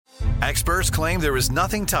Experts claim there is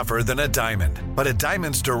nothing tougher than a diamond. But at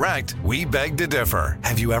Diamonds Direct, we beg to differ.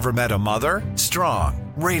 Have you ever met a mother?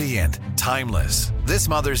 Strong, radiant, timeless. This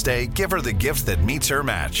Mother's Day, give her the gift that meets her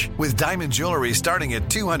match. With diamond jewelry starting at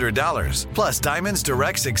 $200. Plus Diamonds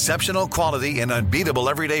Direct's exceptional quality and unbeatable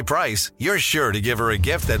everyday price, you're sure to give her a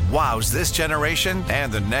gift that wows this generation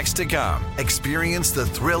and the next to come. Experience the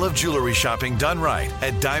thrill of jewelry shopping done right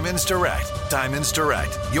at Diamonds Direct. Diamonds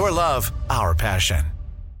Direct. Your love, our passion.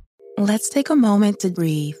 Let's take a moment to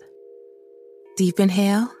breathe. Deep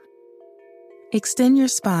inhale. Extend your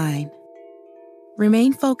spine.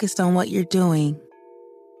 Remain focused on what you're doing.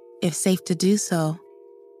 If safe to do so,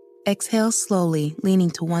 exhale slowly, leaning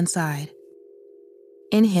to one side.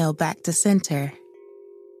 Inhale back to center.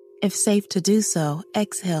 If safe to do so,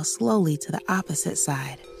 exhale slowly to the opposite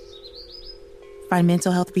side. Find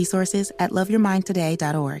mental health resources at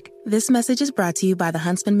loveyourmindtoday.org. This message is brought to you by the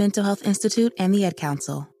Huntsman Mental Health Institute and the Ad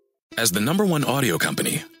Council. As the #1 audio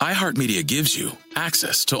company, iHeartMedia gives you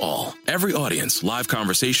access to all. Every audience, live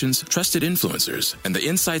conversations, trusted influencers, and the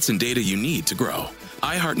insights and data you need to grow.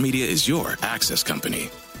 iHeartMedia is your access company.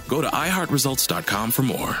 Go to iHeartResults.com for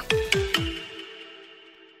more.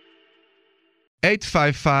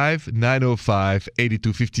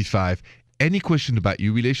 855-905-8255. Any question about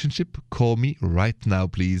your relationship, call me right now,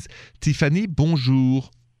 please. Tiffany, bonjour.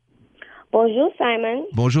 Bonjour, Simon.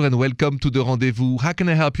 Bonjour and welcome to the rendezvous. How can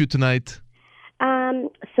I help you tonight?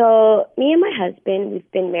 So me and my husband, we've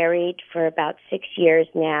been married for about 6 years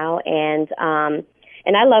now, and I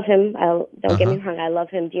love him. Don't get me wrong, I love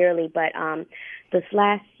him dearly. But this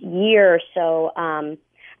last year or so,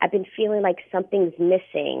 I've been feeling like something's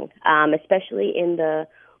missing, especially in the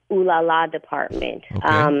ooh la la department.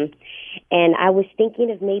 Okay. And I was thinking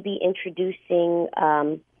of maybe introducing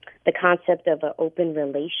the concept of an open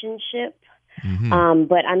relationship.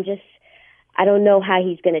 But I don't know how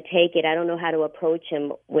he's going to take it. I don't know how to approach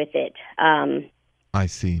him with it. I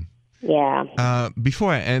see. Yeah.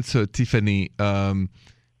 Before I answer, Tiffany, are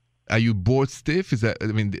you bored stiff? Is that, I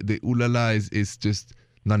mean, the ooh la la is just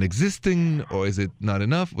non-existing, or is it not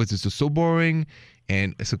enough? Was it just so boring?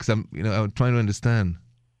 And so, because I'm trying to understand.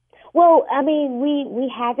 Well, I mean, we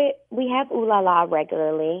have it. We have ooh la la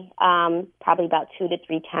regularly, probably about 2 to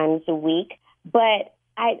 3 times a week. But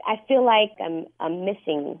I feel like I'm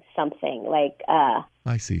missing something. Like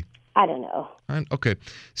I see. I don't know. Okay,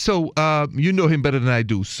 so you know him better than I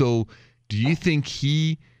do. So do you think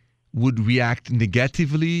he would react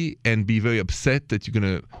negatively and be very upset that you're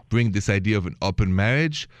going to bring this idea of an open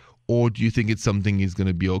marriage, or do you think it's something he's going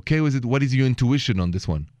to be okay with it? What is your intuition on this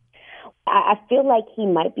one? I feel like he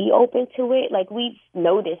might be open to it. Like, we've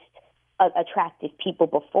noticed attractive people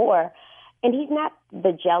before, and he's not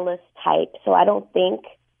the jealous type, so I don't think.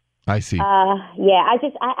 I see.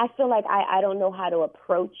 I feel like I don't know how to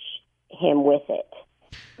approach him with it.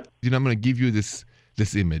 I'm going to give you this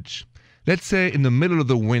image. Let's say in the middle of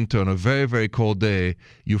the winter on a very, very cold day,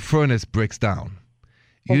 your furnace breaks down.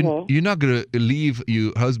 You're not going to leave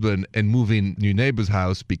your husband and move in your neighbor's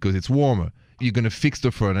house because it's warmer. You're going to fix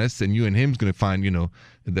the furnace, and you and him's going to find,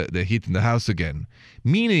 the heat in the house again.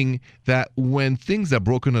 Meaning that when things are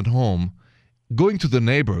broken at home, going to the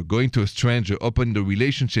neighbor, going to a stranger, opening the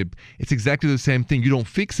relationship, it's exactly the same thing. You don't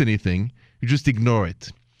fix anything. You just ignore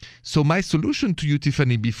it. So my solution to you,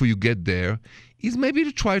 Tiffany, before you get there, is maybe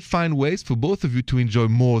to try to find ways for both of you to enjoy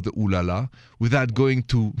more the ooh la la without going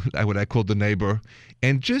to what I call the neighbor,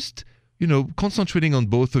 and just concentrating on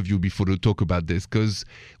both of you before you talk about this. Because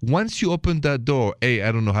once you open that door, A,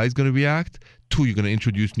 I don't know how he's going to react. 2, you're going to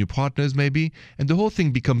introduce new partners maybe. And the whole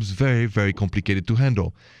thing becomes very, very complicated to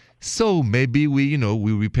handle. So maybe we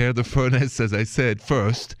repair the furnace, as I said,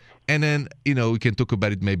 first. And then, we can talk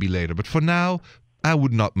about it maybe later. But for now, I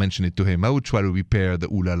would not mention it to him. I would try to repair the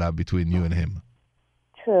ooh la la between you and him.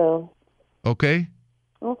 True. Okay?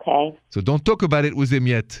 Okay. So don't talk about it with him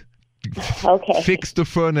yet. Okay. Fix the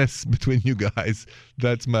furnace between you guys.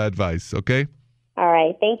 That's my advice, okay? All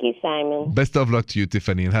right. Thank you, Simon. Best of luck to you,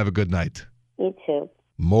 Tiffany, and have a good night. You too.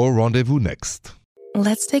 More rendezvous next.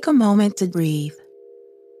 Let's take a moment to breathe.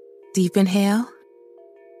 Deep inhale.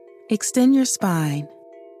 Extend your spine.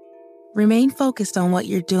 Remain focused on what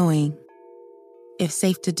you're doing. If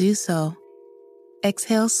safe to do so,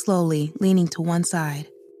 exhale slowly, leaning to one side.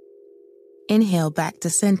 Inhale back to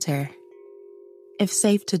center. If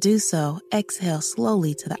safe to do so, exhale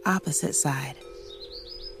slowly to the opposite side.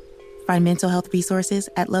 Find mental health resources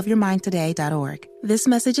at loveyourmindtoday.org. This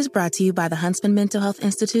message is brought to you by the Huntsman Mental Health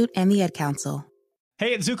Institute and the Ad Council.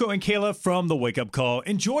 Hey, it's Zuko and Kayla from The Wake Up Call.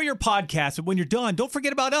 Enjoy your podcast, but when you're done, don't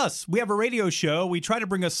forget about us. We have a radio show. We try to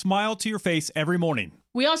bring a smile to your face every morning.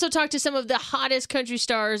 We also talk to some of the hottest country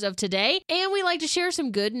stars of today, and we like to share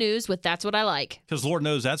some good news with That's What I Like. Because Lord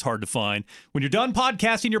knows that's hard to find. When you're done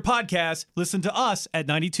podcasting your podcast, listen to us at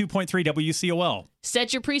 92.3 WCOL.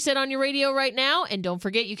 Set your preset on your radio right now, and don't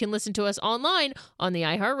forget you can listen to us online on the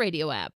iHeartRadio app.